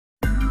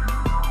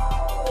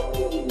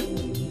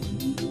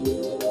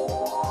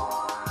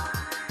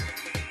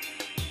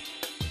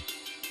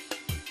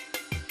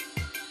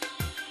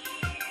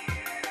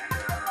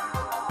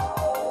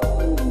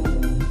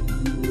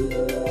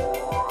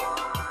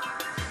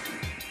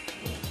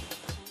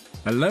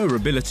a lower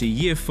ability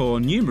Year 4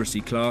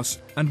 numeracy class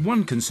and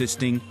one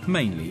consisting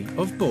mainly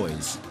of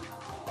boys.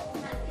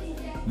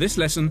 This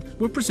lesson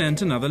will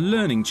present another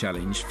learning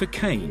challenge for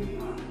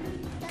Kyane.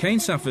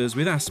 Kyane suffers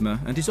with asthma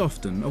and is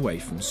often away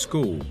from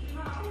school.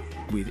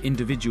 With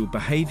individual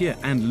behaviour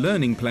and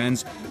learning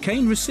plans,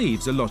 Kyane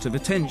receives a lot of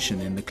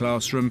attention in the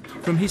classroom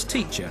from his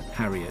teacher,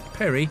 Harriet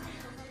Perry,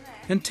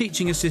 and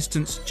teaching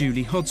assistants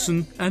Julie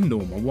Hodson and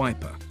Norma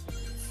Wiper.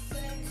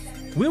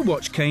 We'll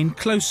watch Kyane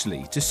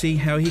closely to see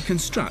how he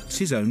constructs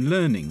his own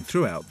learning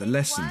throughout the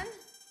lesson.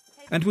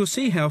 And we'll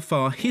see how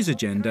far his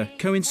agenda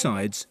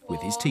coincides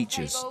with his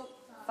teacher's.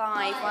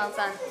 5, well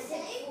done.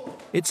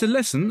 It's a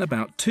lesson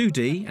about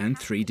 2D and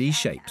 3D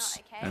shapes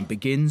and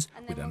begins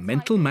with a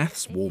mental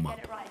maths warm-up.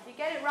 If you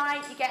get it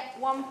right, you get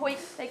 1 point.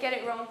 They get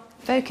it wrong.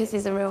 Focus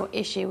is a real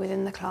issue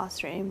within the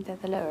classroom. They're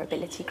the lower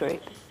ability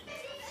group.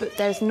 But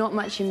there's not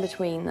much in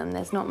between them.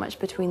 There's not much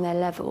between their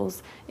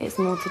levels. It's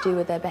more to do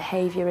with their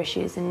behaviour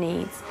issues and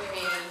needs.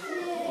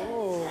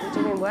 Oh,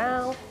 you're doing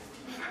well.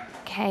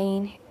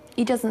 Kyane,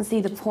 he doesn't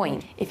see the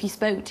point. If you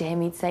spoke to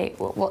him, he'd say,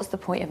 well, what's the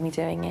point of me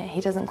doing it?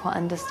 He doesn't quite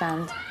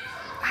understand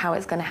how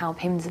it's going to help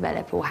him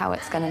develop or how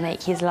it's going to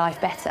make his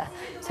life better.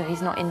 So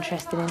he's not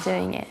interested in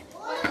doing it.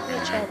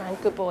 Good chair, man.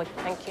 Good boy.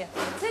 Thank you.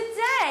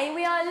 Today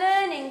we are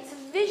learning to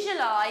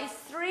visualise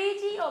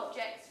 3D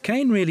objects.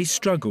 Kyane really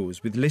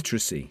struggles with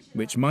literacy,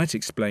 which might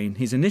explain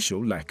his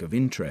initial lack of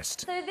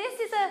interest. So this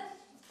is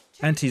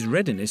and his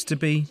readiness to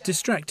be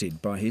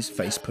distracted by his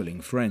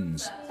face-pulling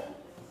friends.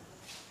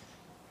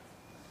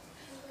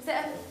 Is it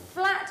a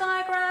flat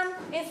diagram?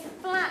 It's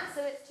flat,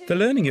 so it's The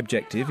learning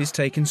objective is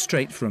taken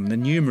straight from the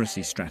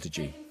numeracy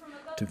strategy,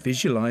 to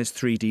visualise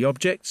 3D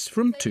objects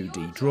from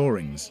 2D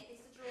drawings.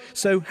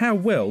 So how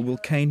well will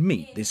Kyane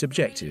meet this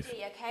objective?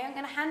 Okay, I'm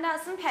going to hand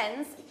out some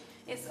pens.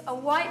 It's a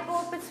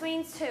whiteboard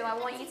between two. I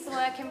want you to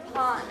work in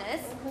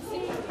partners.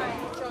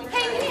 Kyane,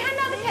 can you hand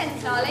out the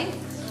pens, darling?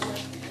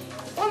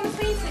 One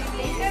between two,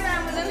 please. Go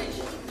around with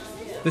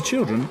them. The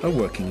children are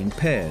working in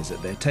pairs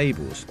at their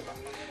tables.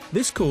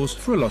 This calls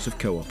for a lot of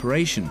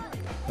cooperation,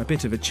 a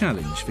bit of a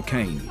challenge for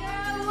Kyane.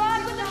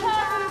 Work with the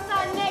person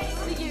sat next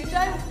to you.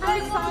 Don't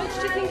both sides.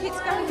 Do you think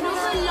it's going to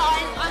Not a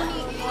line.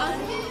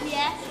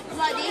 Yeah,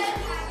 like this.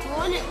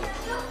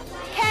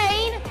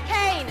 Kyane,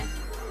 Kyane.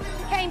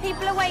 Kyane,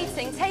 people are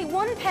waiting. Take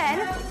one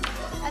pen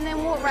and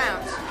then walk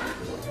round.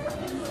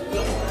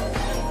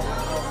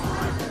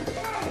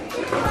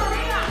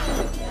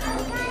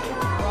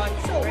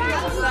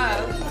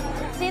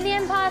 See the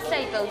Empire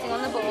State Building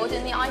on the board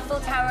and the Eiffel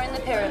Tower and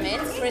the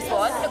pyramids?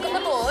 Rizwan, look at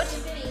the board.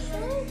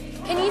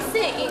 Can you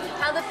see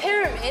how the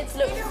pyramids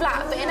look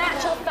flat, but in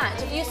actual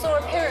fact, if you saw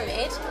a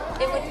pyramid,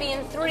 it would be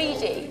in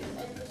 3D.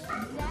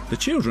 The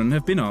children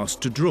have been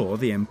asked to draw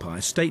the Empire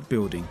State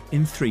Building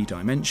in 3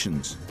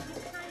 dimensions.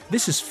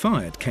 This has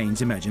fired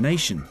Kyane's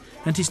imagination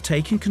and he's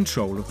taken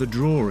control of the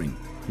drawing,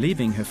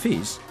 leaving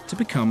Hafiz to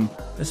become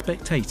a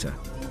spectator.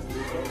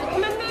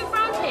 Come and move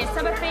round here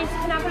so Hafiz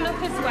can have a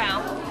look as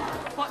well.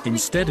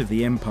 Instead of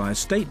the Empire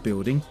State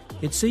Building,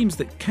 it seems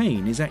that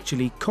Kyane is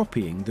actually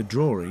copying the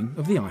drawing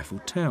of the Eiffel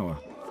Tower.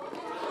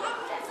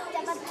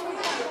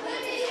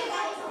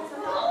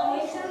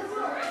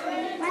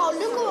 Oh,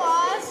 look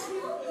at us.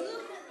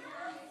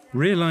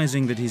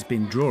 Realising that he's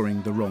been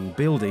drawing the wrong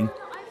building,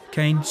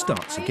 Kyane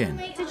starts again.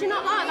 Did you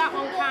not like that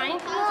one, Kyane?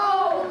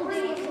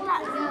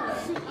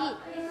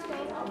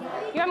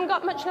 You haven't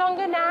got much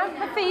longer now.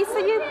 Hafiz, are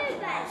you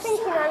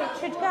thinking how it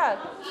should go?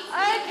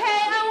 Okay,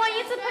 I want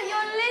you to put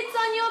your lids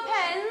on your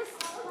pens.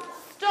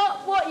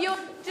 Stop what you're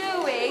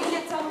doing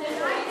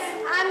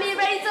and be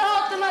ready to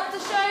hold them up to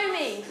show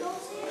me.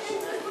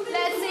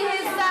 Let's see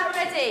who's that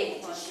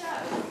ready.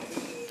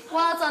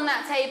 Well done,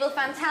 that table.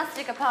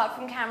 Fantastic, apart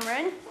from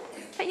Cameron.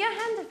 Put your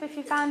hand up if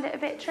you found it a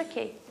bit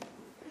tricky.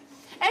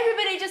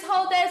 Everybody just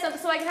hold theirs up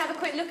so I can have a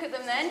quick look at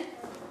them then.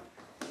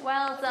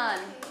 Well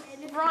done.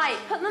 Right,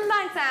 put them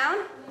back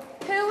down.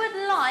 Who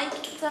would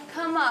like to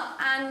come up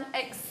and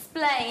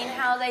explain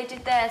how they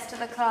did theirs to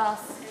the class?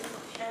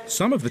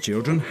 Some of the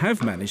children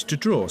have managed to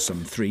draw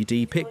some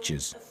 3D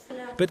pictures,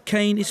 but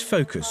Kyane is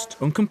focused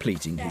on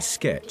completing his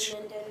sketch.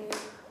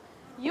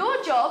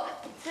 Your job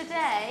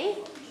today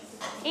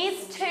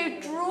is to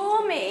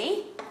draw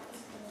me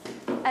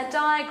a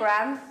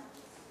diagram,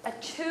 a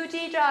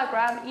 2D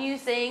diagram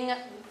using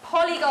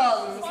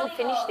polygons. We'll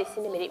finish this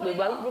in a minute. We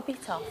won't rub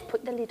it off.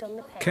 Put the lid on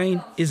the pen.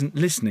 Kyane isn't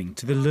listening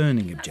to the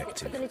learning Put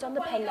objective. the lid on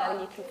the pen now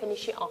and you can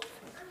finish it off.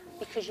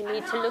 Because you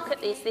need to look at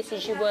this. This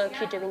is your work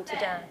you're doing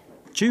today.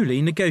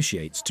 Julie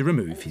negotiates to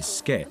remove his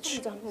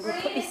sketch. We'll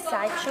put this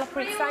safe. Shall I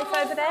put it safe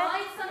over there?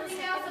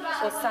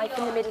 Or safe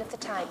in the middle of the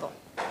table?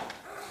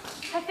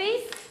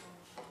 Hafiz?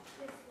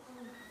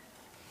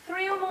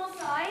 3 or more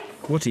sides.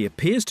 What he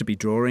appears to be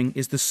drawing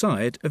is the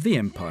side of the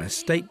Empire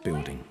State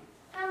Building.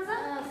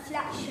 Hamza?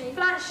 Flat shape.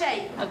 Flat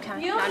shape.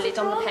 OK, You're now lid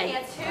on the drawing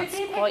pen. a 2D That's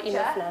quite picture.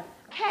 enough now.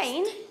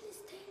 Kyane,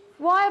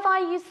 why have I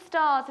used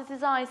stars as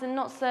his eyes and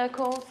not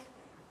circles?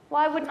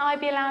 Why wouldn't I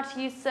be allowed to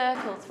use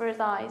circles for his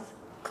eyes?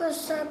 Because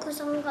circles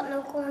haven't got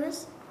no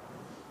corners.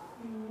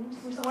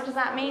 So what does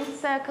that mean?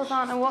 Circles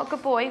aren't a what?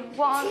 Good boy.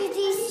 What aren't...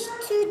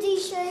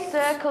 2D shapes.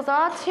 Circles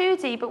are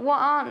 2D, but what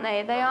aren't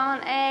they? They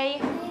aren't a...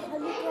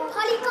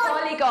 Polygon.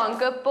 Polygon.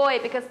 Good boy,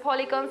 because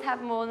polygons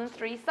have more than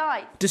 3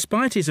 sides.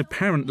 Despite his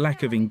apparent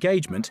lack of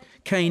engagement,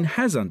 Kyane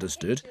has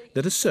understood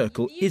that a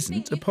circle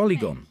isn't a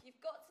polygon.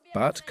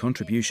 But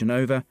contribution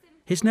over,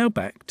 he's now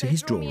back to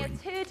his drawing.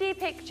 A 2D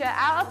picture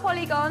out of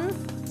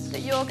polygons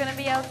that you're going to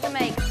be able to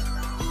make.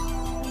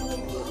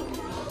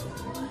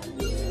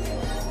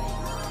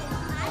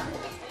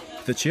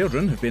 The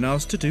children have been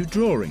asked to do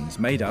drawings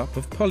made up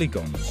of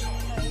polygons.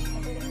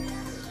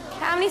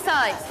 How many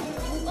sides?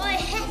 Or a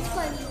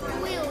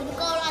hexagon wheel to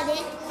go like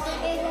this.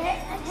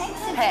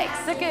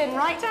 Hexagon.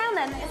 Write down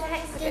then. It's a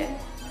hexagon.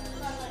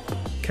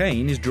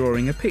 Kyane is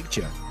drawing a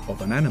picture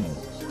of an animal.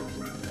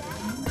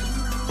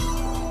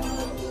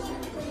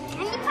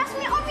 Can you pass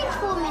me orange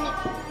for a minute?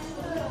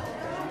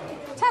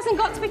 It hasn't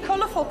got to be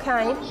colourful,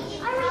 Kyane.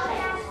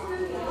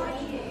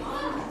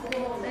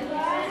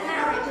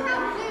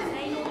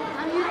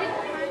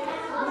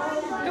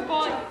 Good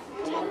boy.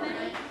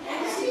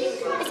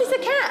 Is this a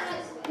cat?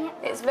 Yep.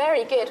 It's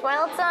very good.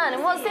 Well done.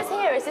 And what's this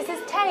here? Is this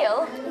his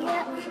tail?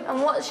 Yep.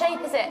 And what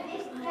shape is it?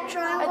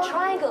 Triangle. A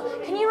triangle.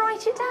 Can you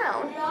write it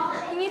down?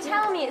 Can you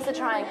tell me it's a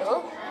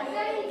triangle?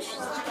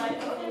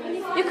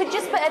 You could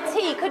just put a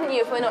T, couldn't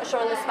you, if we're not sure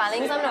on the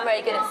spellings? I'm not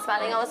very good at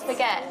spelling, I always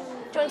forget.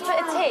 Do you want to put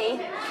a T?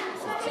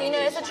 So you know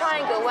it's a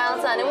triangle.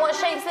 Well done. And what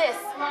shape's this?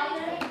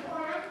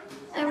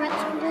 A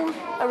rectangle.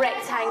 A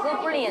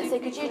rectangle. Brilliant. So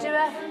could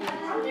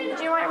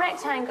you write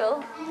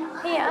rectangle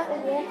here?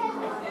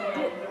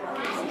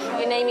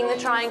 You're naming the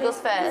triangles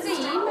first.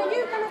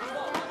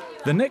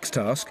 The next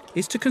task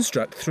is to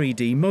construct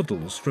 3D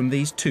models from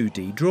these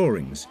 2D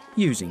drawings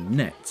using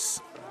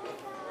nets.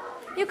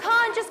 You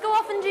can't just go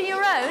off and do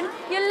your own.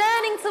 You're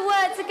learning to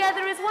work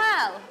together as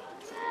well.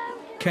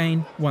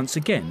 Kyane once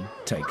again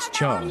takes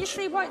Can you charge.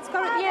 see what it's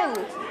got at the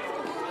end?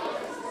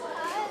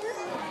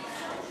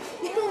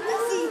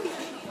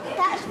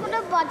 That's for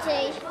the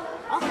body.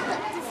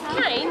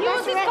 Kyane,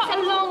 yours has got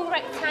a long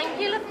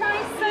rectangular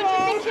face, so do you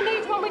think you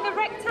need one with a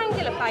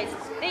rectangular face?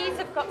 These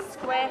have got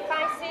square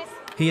faces.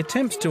 He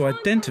attempts to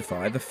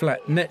identify the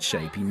flat net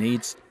shape he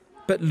needs,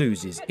 but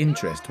loses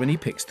interest when he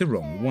picks the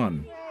wrong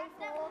one.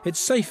 It's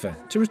safer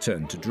to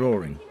return to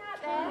drawing.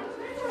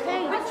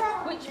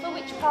 Which for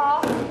which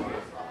part?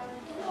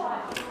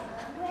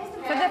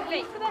 For the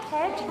feet, for the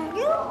head.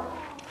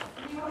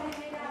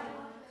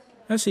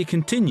 As he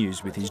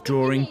continues with his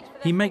drawing,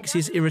 he makes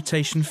his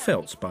irritation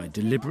felt by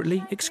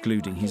deliberately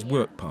excluding his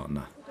work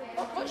partner.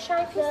 What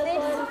shape is this?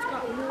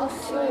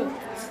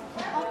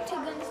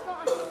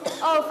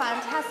 Oh,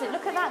 fantastic.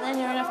 Look at that, then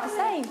you're enough the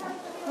same.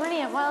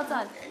 Brilliant, well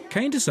done.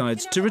 Kyane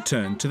decides to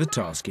return to the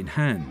task in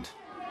hand.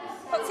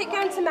 What's it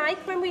going to make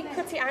when we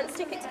cut it out and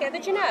stick it together,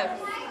 do you know?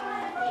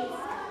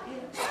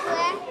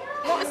 Square.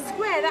 What a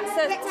square, that's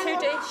a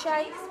 2D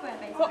shape.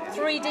 What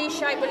 3D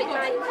shape will it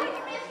make?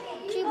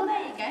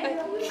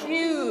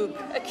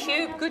 A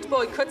cube, good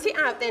boy. Cut it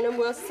out then and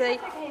we'll see.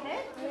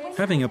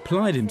 Having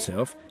applied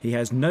himself, he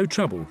has no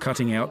trouble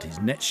cutting out his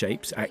net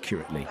shapes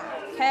accurately.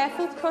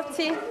 Careful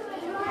cutting.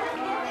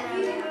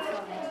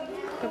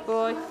 Good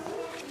boy.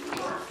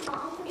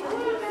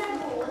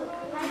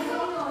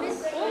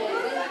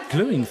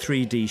 Gluing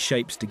 3D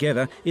shapes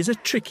together is a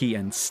tricky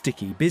and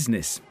sticky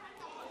business.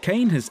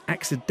 Kyane has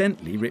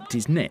accidentally ripped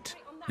his net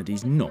and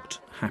he's not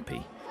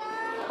happy.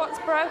 What's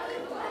broke?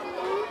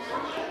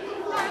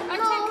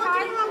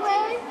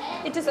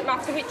 It doesn't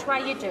matter which way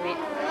you do it.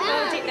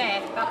 Hold it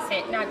there, that's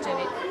it, now do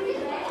it.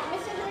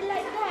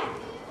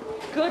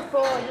 Good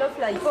boy,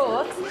 lovely,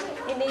 but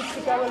it needs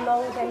to go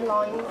along them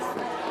lines.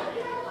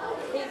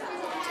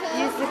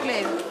 Use the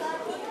glue.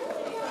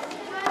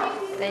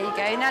 There you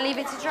go, now leave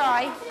it to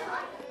dry.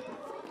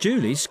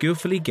 Julie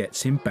skillfully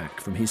gets him back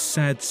from his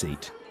sad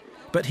seat,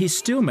 but he's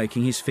still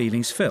making his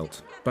feelings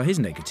felt by his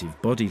negative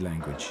body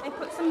language. And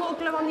put some more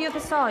glue on the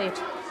other side.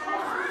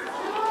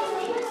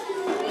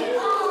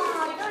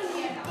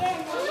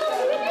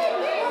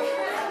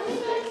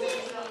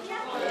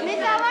 Miss,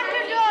 I want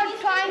to draw a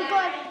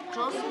triangle.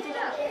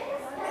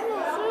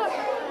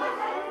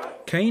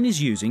 Kyane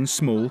is using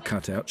small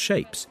cut-out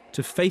shapes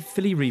to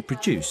faithfully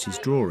reproduce his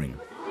drawing.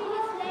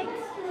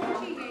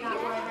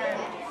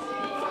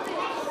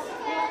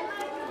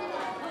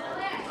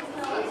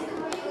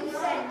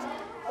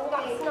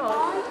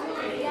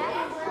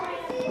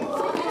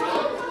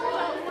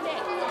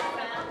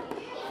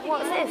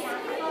 What's this?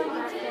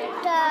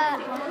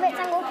 The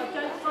rectangle.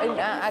 A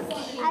And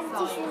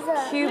this is a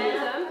cube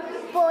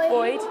boy.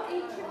 void.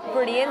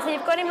 Brilliant. So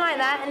you've got him like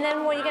that, and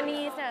then what are you going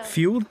to use now?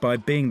 Fueled by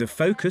being the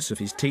focus of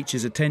his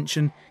teacher's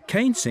attention,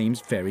 Kyane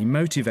seems very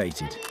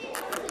motivated.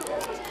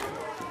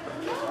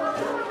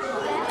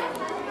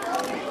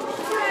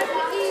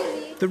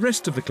 The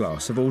rest of the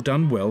class have all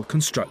done well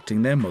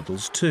constructing their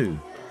models too.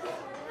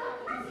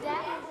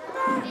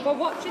 Well,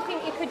 what do you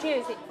think you could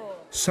use it for?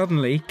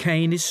 Suddenly,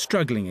 Kyane is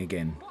struggling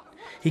again.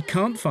 He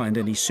can't find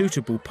any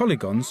suitable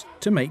polygons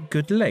to make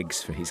good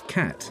legs for his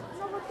cat.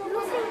 And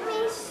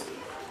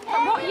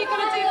what are you going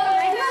to do for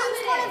legs?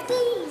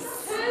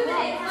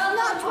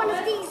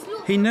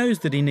 He knows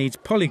that he needs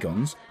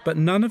polygons, but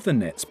none of the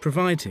nets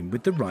provide him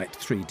with the right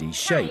 3D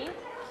shape.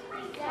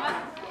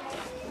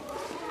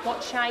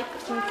 What shape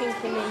do you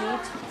think you need?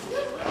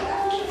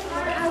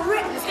 A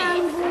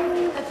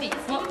rectangle. A feet.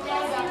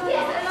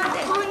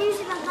 Can't use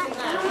it like that.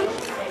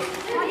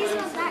 Can't use it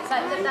like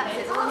that. That's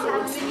it. The ones that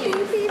haven't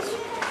been used.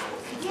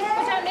 I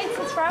don't need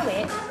to throw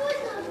it.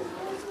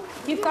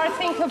 You've got to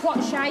think of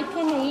what shape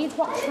you need,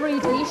 what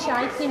 3D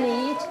shape you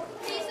need.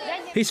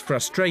 He's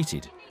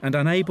frustrated and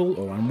unable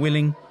or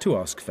unwilling to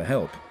ask for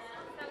help.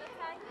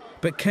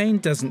 But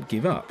Kyane doesn't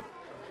give up,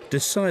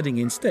 deciding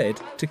instead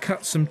to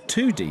cut some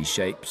 2D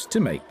shapes to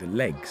make the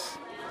legs.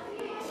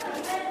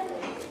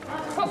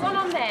 Put one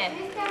on there.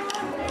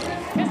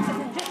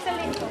 Just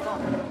a little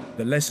one.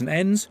 The lesson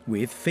ends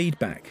with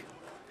feedback.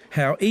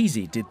 How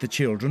easy did the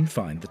children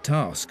find the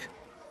task?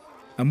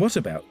 And what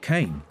about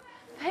Kyane?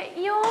 Put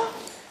your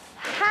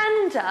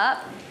hand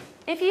up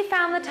if you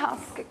found the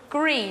task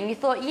green. You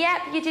thought,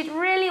 yep, you did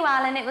really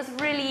well and it was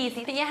really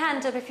easy. Put your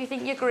hand up if you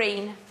think you're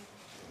green.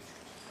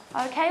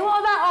 OK, what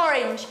about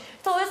orange?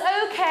 Thought it was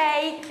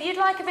OK, but you'd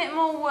like a bit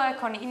more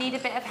work on it. You need a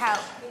bit of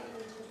help.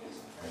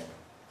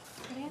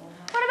 Brilliant.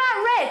 What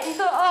about red? You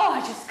thought, oh, I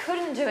just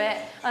couldn't do it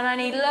and I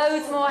need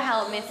loads more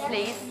help, miss,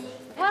 please.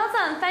 Well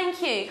done, thank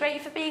you.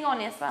 Great for being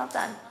honest, well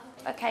done.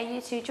 OK,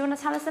 you two, do you want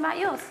to tell us about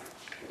yours?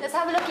 Let's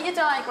have a look at your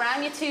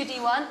diagram, your 2D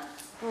one.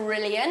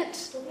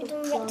 Brilliant. We've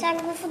done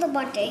rectangle for the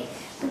body.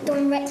 We've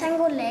done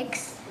rectangle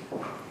legs.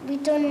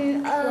 We've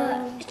done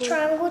a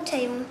triangle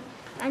tail.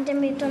 And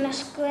then we've done a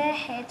square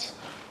head.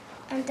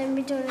 And then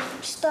we've done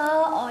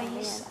star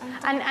eyes.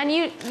 And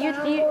you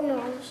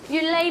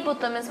labelled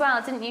them as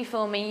well, didn't you,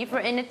 for me? You've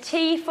written a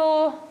T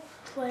for...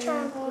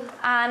 Triangle.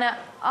 And a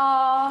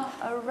R,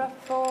 a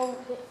ruffle...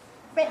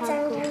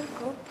 Rectangle.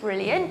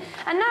 Brilliant.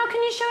 And now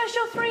can you show us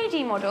your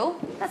 3D model?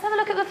 Let's have a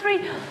look at the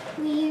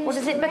What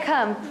does it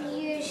become?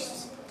 We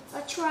used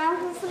a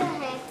triangle for the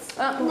head.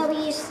 No,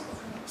 we used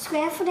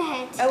square for the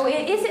head. Oh,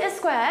 is it a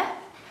square?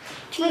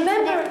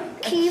 Remember,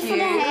 cube for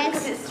the head.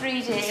 Because it's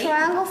 3D.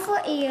 Triangle for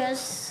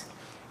ears.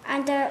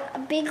 And a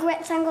big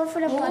rectangle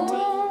for the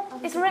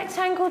body. Is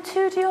rectangle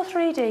 2D or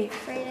 3D?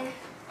 3D.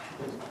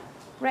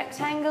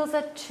 Rectangles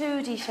are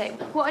 2D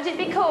shape. What would it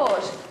be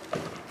called?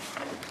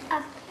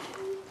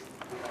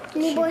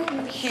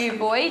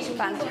 Cuboid,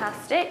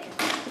 fantastic.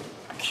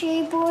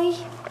 Cuboid.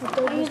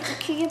 I used a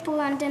cuboid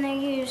and then I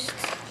used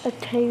a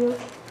tail.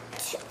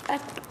 A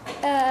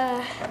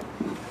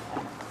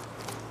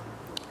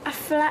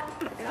flat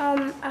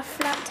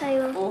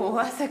tail. Oh,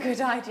 that's a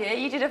good idea.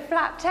 You did a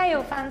flat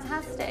tail,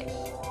 fantastic.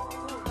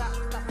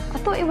 I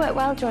thought he worked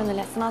well during the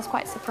lesson. I was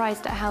quite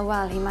surprised at how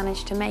well he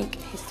managed to make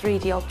his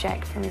 3D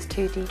object from his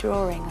 2D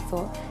drawing. I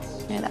thought,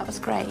 that was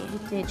great. He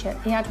did, yeah.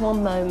 He had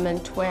one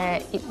moment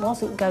where it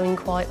wasn't going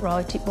quite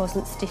right, it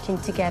wasn't sticking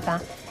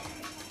together.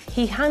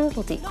 He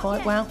handled it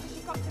quite well.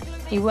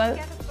 He won't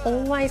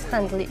always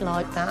handle it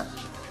like that.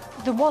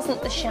 There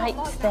wasn't the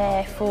shapes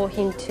there for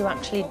him to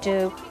actually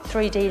do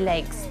 3D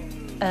legs.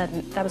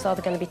 That was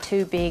either going to be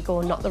too big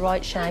or not the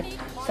right shape.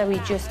 So he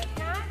just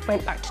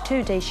went back to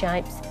 2D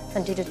shapes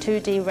and did a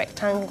 2D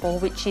rectangle,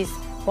 which is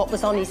what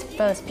was on his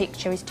first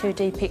picture, his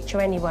 2D picture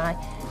anyway.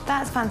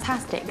 That's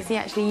fantastic, because he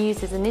actually used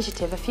his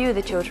initiative. A few of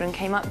the children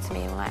came up to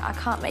me and were like, I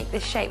can't make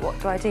this shape, what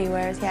do I do?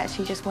 Whereas he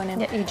actually just went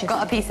and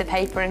got a piece of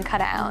paper and cut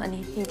it out, and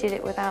he did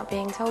it without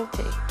being told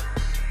to.